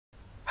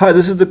Hi,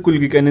 this is the Cool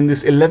Geek, and in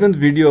this 11th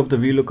video of the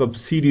Vlookup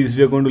series,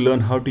 we are going to learn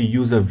how to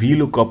use a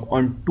Vlookup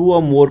on two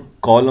or more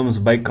columns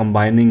by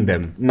combining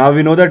them. Now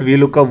we know that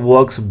Vlookup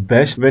works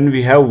best when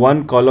we have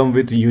one column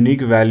with unique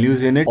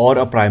values in it or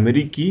a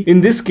primary key. In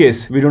this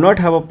case, we do not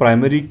have a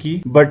primary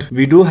key, but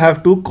we do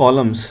have two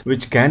columns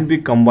which can be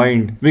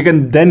combined. We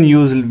can then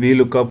use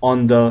Vlookup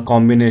on the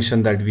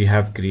combination that we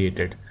have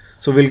created.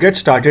 So we'll get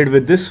started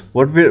with this.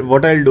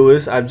 What I'll do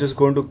is I'm just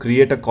going to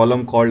create a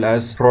column called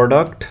as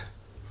product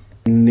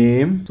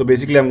name. So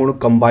basically I'm going to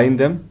combine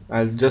them.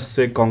 I'll just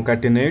say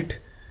concatenate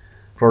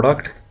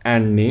product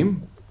and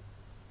name,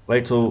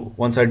 right? So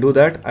once I do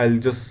that, I'll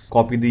just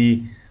copy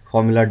the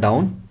formula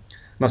down.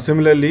 Now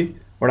similarly,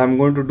 what I'm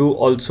going to do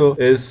also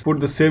is put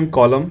the same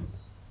column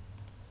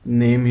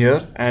name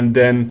here and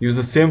then use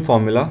the same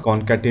formula,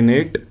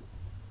 concatenate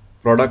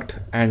product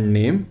and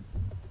name.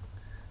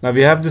 Now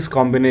we have this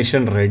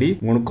combination ready.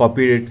 I'm going to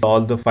copy it,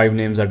 all the 5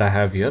 names that I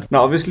have here.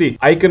 Now obviously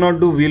I cannot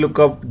do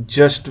Vlookup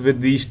just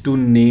with these two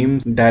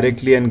names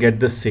directly and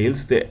get the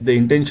sales. The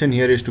intention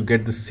here is to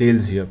get the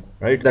sales here,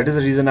 right? That is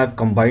the reason I've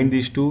combined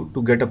these two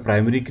to get a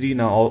primary key.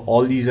 Now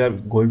all these are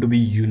going to be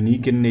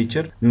unique in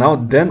nature. Now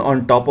then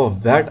on top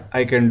of that,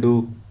 I can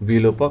do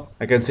Vlookup.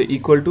 I can say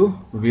equal to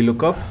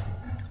Vlookup,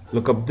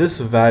 look up this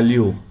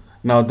value.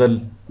 Now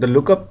the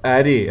lookup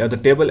array or the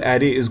table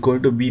array is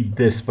going to be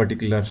this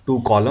particular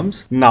two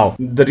columns. Now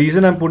the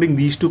reason I'm putting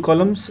these two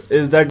columns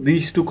is that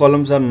these two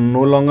columns are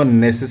no longer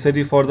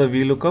necessary for the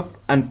Vlookup,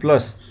 and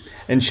plus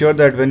ensure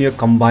that when you're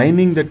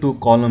combining the two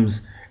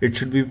columns, it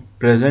should be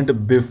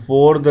present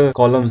before the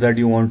columns that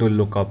you want to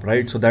look up,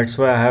 right? So that's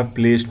why I have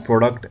placed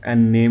product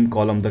and name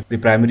column, the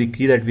primary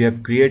key that we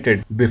have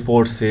created,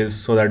 before sales,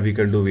 so that we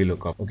can do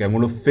Vlookup. Okay, I'm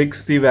going to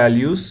fix the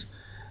values,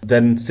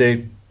 then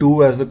say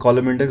 2 as the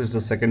column index is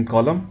the second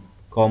column,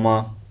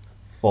 comma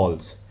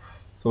false.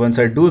 So once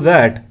I do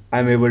that,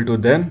 I'm able to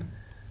then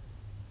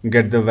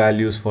get the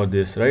values for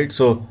this, right?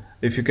 So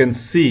if you can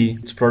see,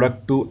 it's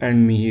product 2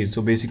 and Mihir.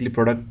 So basically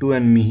product 2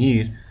 and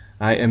Mihir,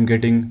 I am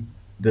getting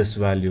this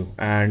value,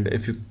 and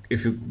if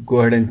you go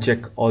ahead and check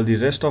all the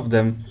rest of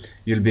them,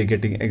 you'll be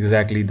getting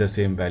exactly the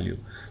same value.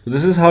 So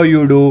this is how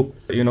you do,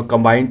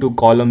 combine two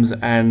columns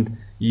and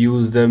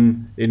use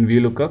them in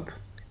Vlookup.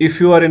 If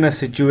you are in a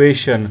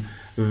situation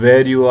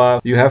where you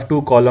have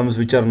two columns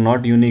which are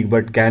not unique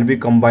but can be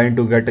combined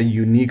to get a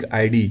unique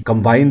ID,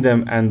 combine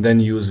them and then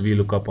use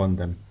Vlookup on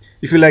them.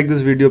 If you like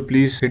this video,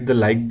 please hit the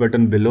like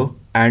button below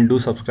and do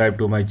subscribe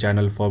to my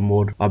channel for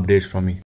more updates from me.